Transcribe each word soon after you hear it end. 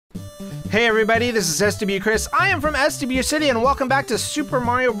Hey everybody, this is SWChris. I am from SW City and welcome back to Super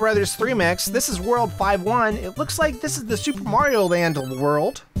Mario Bros. 3 Mix. This is World 5-1. It looks like this is the Super Mario Land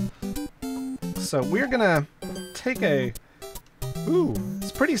world. So we're gonna take a... Ooh,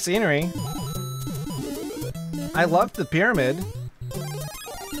 it's pretty scenery. I love the pyramid.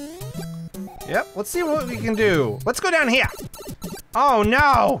 Yep, let's see what we can do. Let's go down here. Oh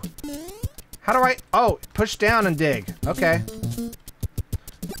no! How do I... Oh, push down and dig. Okay.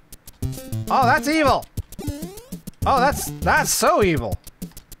 Oh, that's evil. Oh, that's so evil.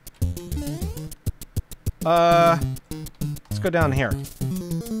 Let's go down here.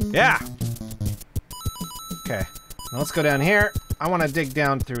 Yeah. Okay. Now let's go down here. I want to dig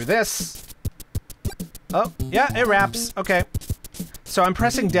down through this. Oh, yeah, it wraps. Okay. So I'm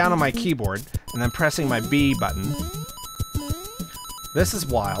pressing down on my keyboard and then pressing my B button. This is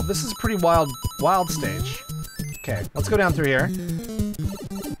wild. This is a pretty wild stage. Okay, let's go down through here.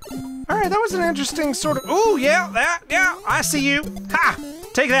 All right, that was an interesting sort of... Ooh, yeah, I see you. Ha!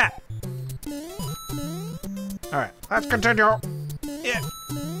 Take that. All right, let's continue.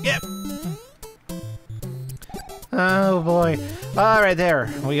 Yep. Oh, boy. All right, there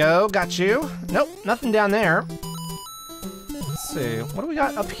we go. Got you. Nope, nothing down there. Let's see. What do we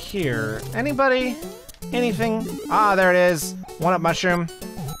got up here? Anybody? Anything? Ah, there it is. One-up mushroom.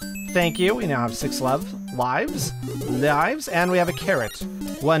 Thank you. We now have 6 lives, and we have a carrot.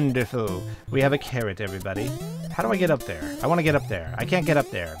 Wonderful. We have a carrot, everybody. How do I get up there? I want to get up there. I can't get up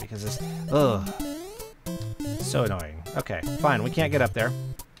there because it's... Ugh. So annoying. Okay, fine. We can't get up there.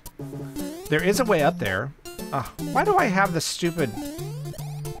 There is a way up there. Why do I have the stupid...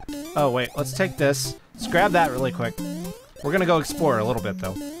 Oh, wait. Let's take this. Let's grab that really quick. We're gonna go explore a little bit,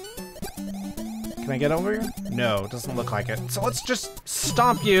 though. Can I get over here? No, it doesn't look like it. So let's just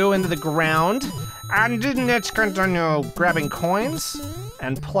stomp you into the ground. And let's continue grabbing coins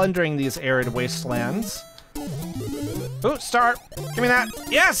and plundering these arid wastelands. Ooh, star! Give me that!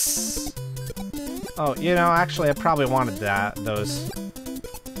 Yes! Oh, you know, actually, I probably wanted those.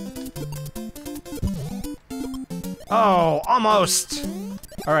 Oh, almost!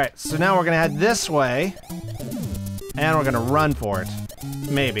 Alright, so now we're gonna head this way. And we're gonna run for it.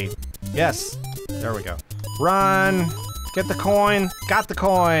 Maybe. Yes. There we go. Run! Get the coin! Got the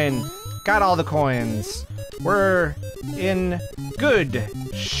coin! Got all the coins. We're in good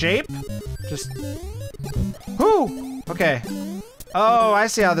shape. Just... Whoo! Okay. Oh, I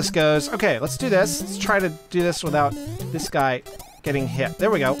see how this goes. Okay, let's do this. Let's try to do this without this guy getting hit.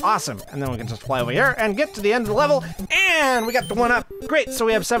 There we go. Awesome. And then we can just fly over here and get to the end of the level. And we got the 1-up. Great. So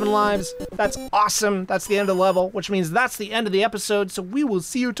we have 7 lives. That's awesome. That's the end of the level, which means that's the end of the episode. So we will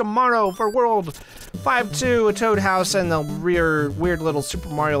see you tomorrow for World 5-2, a Toad House, and the weird little Super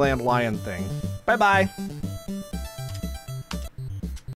Mario Land lion thing. Bye-bye.